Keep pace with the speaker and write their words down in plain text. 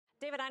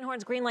David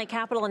Einhorn's Greenlight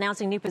Capital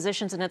announcing new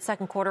positions in its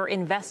second quarter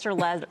investor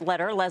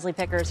letter. Leslie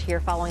Picker's here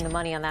following the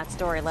money on that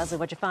story. Leslie,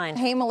 what'd you find?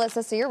 Hey,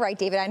 Melissa, so you're right.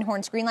 David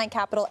Einhorn's Greenlight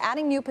Capital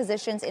adding new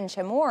positions in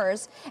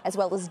Chewy's, as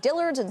well as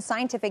Dillard's and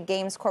Scientific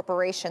Games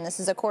Corporation. This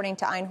is according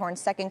to Einhorn's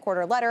second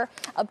quarter letter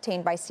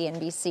obtained by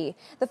CNBC.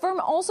 The firm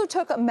also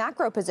took a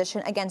macro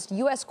position against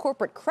U.S.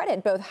 corporate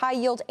credit, both high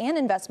yield and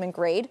investment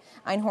grade.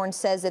 Einhorn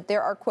says that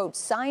there are, quote,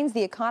 signs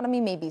the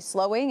economy may be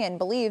slowing and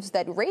believes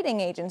that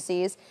rating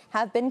agencies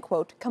have been,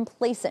 quote,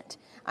 complacent.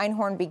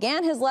 Einhorn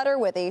began his letter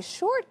with a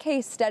short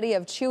case study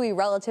of Chewy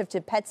relative to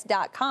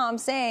Pets.com,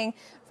 saying,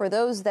 for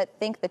those that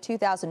think the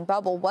 2000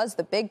 bubble was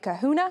the big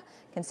kahuna,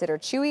 consider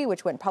Chewy,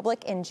 which went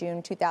public in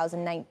June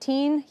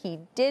 2019. He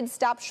did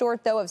stop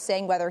short, though, of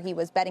saying whether he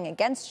was betting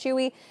against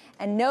Chewy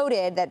and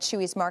noted that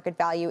Chewy's market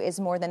value is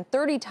more than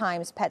 30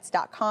 times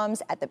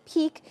Pets.com's at the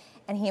peak,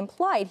 and he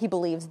implied he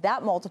believes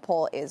that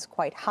multiple is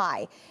quite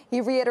high.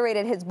 He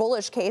reiterated his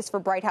bullish case for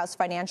Brighthouse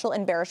Financial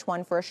and bearish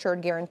one for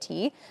Assured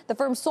Guarantee. The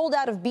firm sold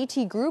out of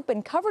BT Group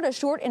and covered a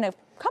short in a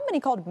company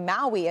called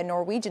Maui, a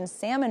Norwegian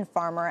salmon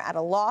farmer, at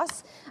a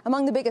loss.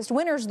 Among the biggest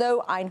winners,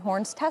 though,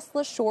 Einhorn's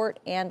Tesla short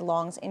and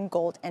longs in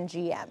gold and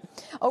GM.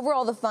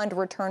 Overall, the fund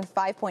returned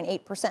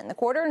 5.8% in the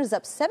quarter and is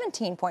up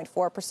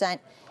 17.4%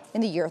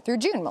 in the year through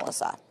June,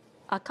 Melissa.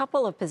 A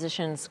couple of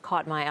positions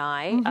caught my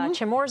eye.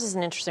 Chewy's is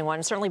an interesting one.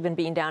 It's certainly been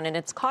beaten down, and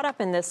it's caught up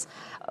in this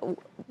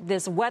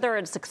whether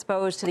it's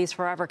exposed to these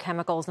forever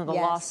chemicals and the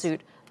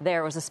lawsuit.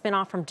 There was a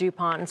spinoff from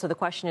DuPont, and so the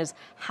question is,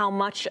 how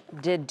much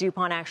did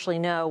DuPont actually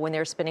know when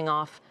they're spinning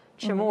off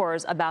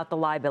Chewy's about the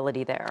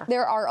liability there?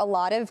 There are a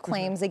lot of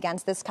claims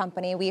against this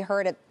company. We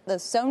heard at the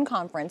Sohn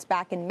conference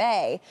back in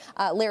May,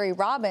 Larry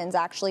Robbins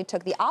actually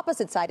took the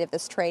opposite side of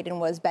this trade and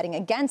was betting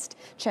against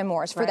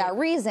Chewy's for that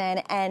reason.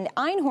 And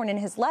Einhorn in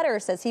his letter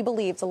says he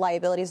believes the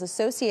liabilities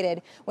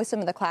associated with some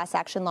of the class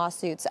action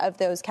lawsuits of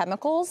those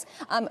chemicals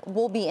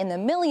will be in the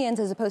millions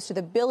as opposed to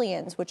the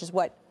billions, which is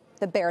what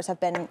the bears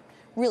have been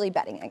really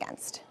betting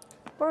against.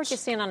 What were you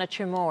seeing on a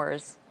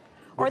Chewy's?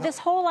 Or this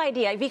whole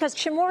idea, because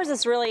Chewy's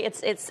is really,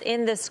 it's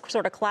in this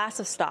sort of class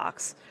of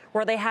stocks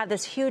where they have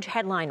this huge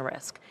headline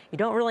risk. You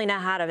don't really know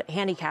how to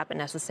handicap it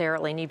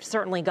necessarily, and you've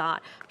certainly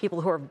got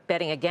people who are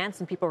betting against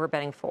and people who are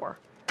betting for.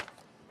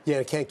 Yeah,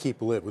 it can't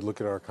keep a lid. We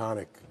look at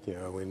Arconic,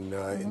 in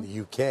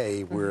the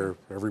UK where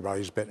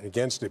everybody's betting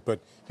against it. But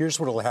here's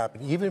what will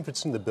happen. Even if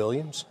it's in the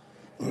billions,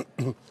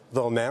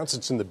 they'll announce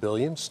it's in the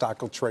billions,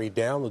 stock will trade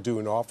down, they'll do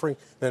an offering,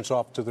 then it's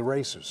off to the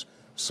races.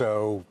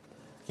 So,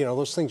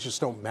 those things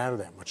just don't matter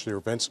that much. They're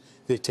events.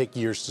 They take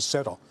years to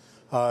settle.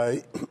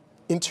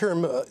 In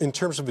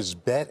terms of his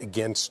bet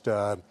against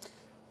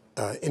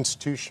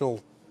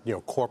institutional,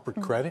 corporate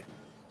credit,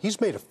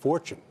 he's made a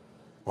fortune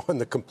on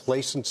the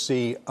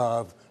complacency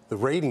of the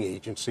rating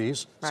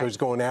agencies. So he's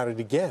going at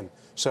it again.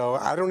 So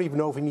I don't even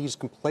know if he needs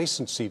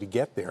complacency to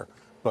get there.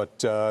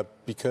 But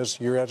because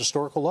you're at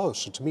historical lows.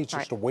 So to me, it's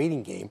just a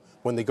waiting game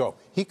when they go.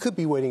 He could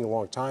be waiting a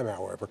long time,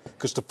 however,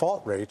 because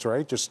default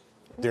rates,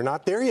 they're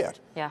not there yet.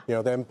 They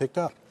haven't picked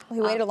up. Well,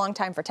 he waited a long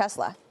time for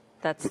Tesla.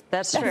 That's true.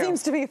 That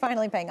seems to be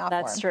finally paying off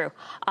That's for him.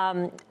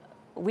 true.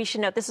 We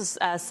should note this is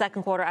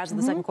second quarter, as of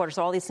the second quarter,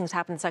 so all these things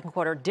happen in the second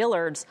quarter.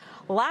 Dillard's,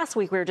 last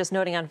week we were just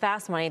noting on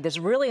Fast Money, there's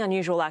really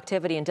unusual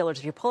activity in Dillard's.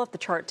 If you pull up the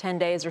chart 10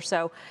 days or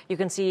so, you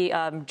can see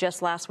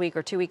just last week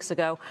or 2 weeks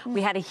ago,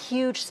 we had a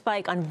huge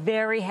spike on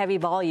very heavy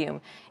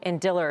volume in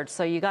Dillard's.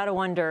 So you got to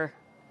wonder,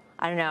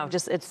 I don't know,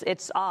 just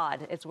it's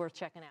odd. It's worth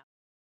checking out.